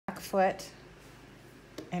foot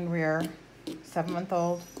and rear,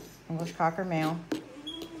 7-month-old English Cocker male,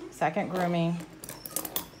 second grooming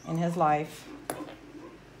in his life.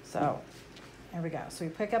 So there we go. So we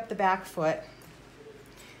pick up the back foot,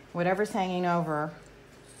 whatever's hanging over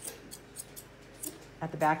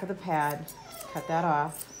at the back of the pad, cut that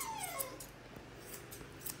off.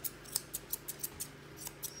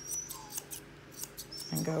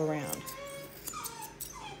 And go around.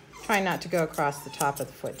 Try not to go across the top of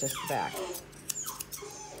the foot, just the back.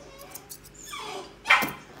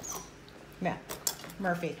 Yeah,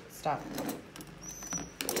 Murphy, stop.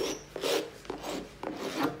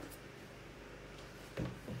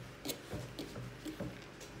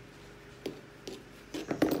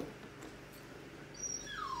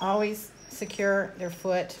 Always secure their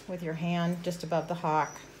foot with your hand just above the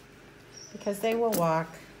hock because they will walk.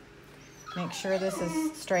 Make sure this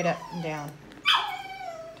is straight up and down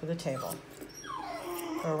to the table.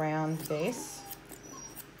 Go around the base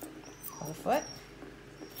of the foot.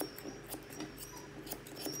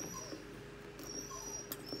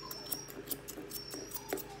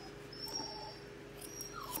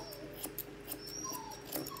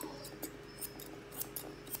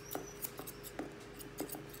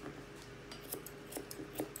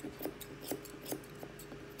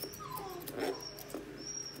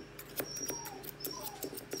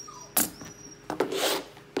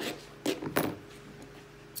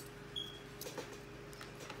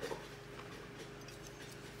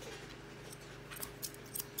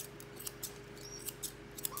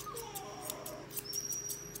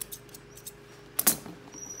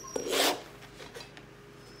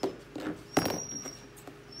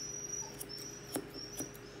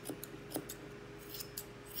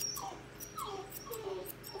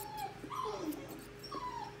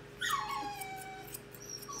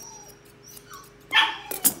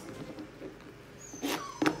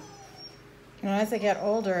 Now, as they get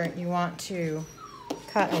older, you want to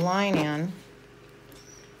cut a line in,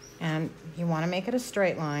 and you want to make it a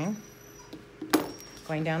straight line,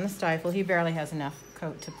 going down the stifle. He barely has enough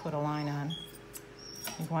coat to put a line on.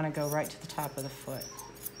 You want to go right to the top of the foot.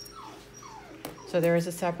 So there is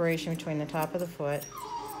a separation between the top of the foot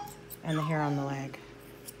and the hair on the leg.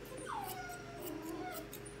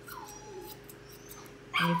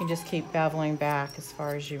 And you can just keep beveling back as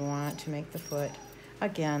far as you want to make the foot,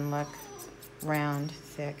 again, look round,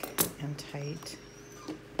 thick, and tight.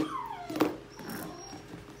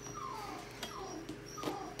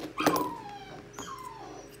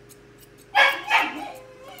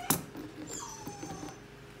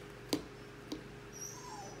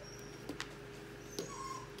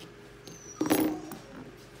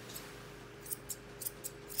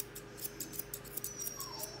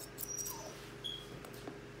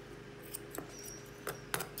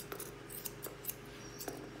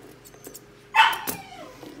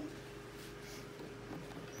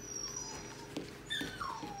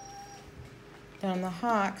 On the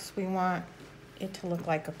hocks, we want it to look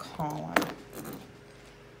like a column.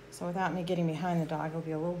 So without me getting behind the dog, it'll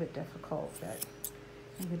be a little bit difficult, but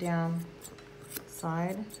you go down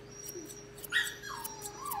side.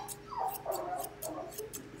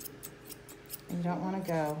 And you don't want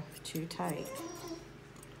to go too tight.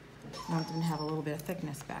 You want them to have a little bit of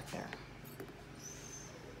thickness back there.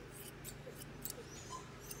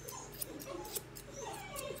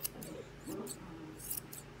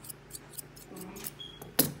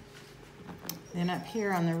 Then up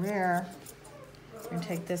here on the rear, we're going to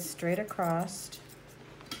take this straight across.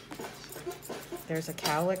 There's a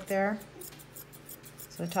cowlick there.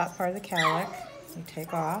 So the top part of the cowlick, you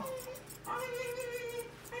take off.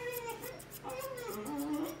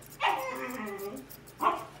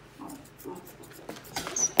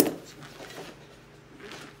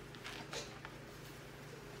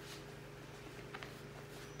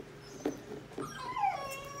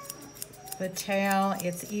 The tail,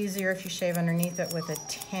 it's easier if you shave underneath it with a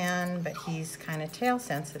 10, but he's kind of tail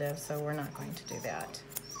sensitive, so we're not going to do that.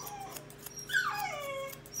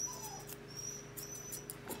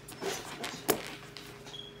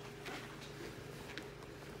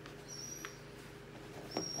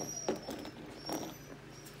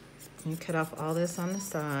 You cut off all this on the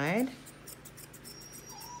side.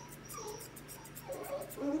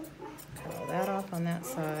 Cut all that off on that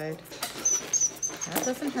side. That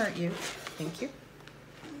doesn't hurt you. Thank you.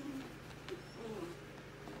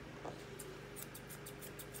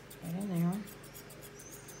 Right in there.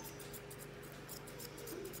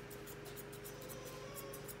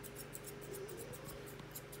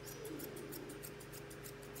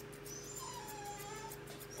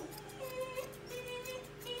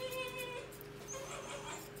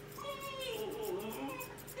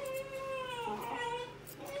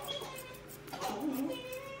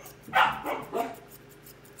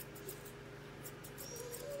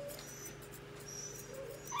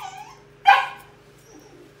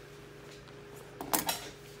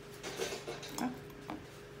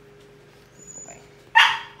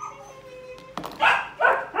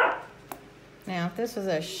 this was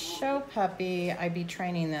a show puppy, I'd be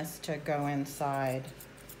training this to go inside.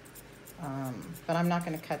 But I'm not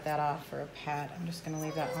going to cut that off for a pet. I'm just going to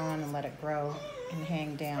leave that on and let it grow and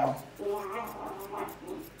hang down.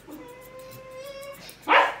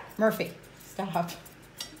 Murphy, stop.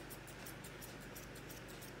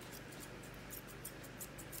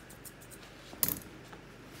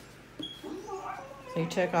 So he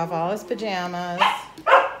took off all his pajamas.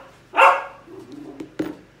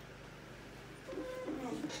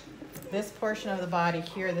 This portion of the body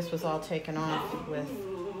here, this was all taken off with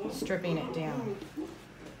stripping it down.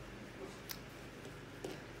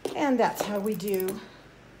 And that's how we do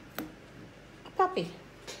a puppy.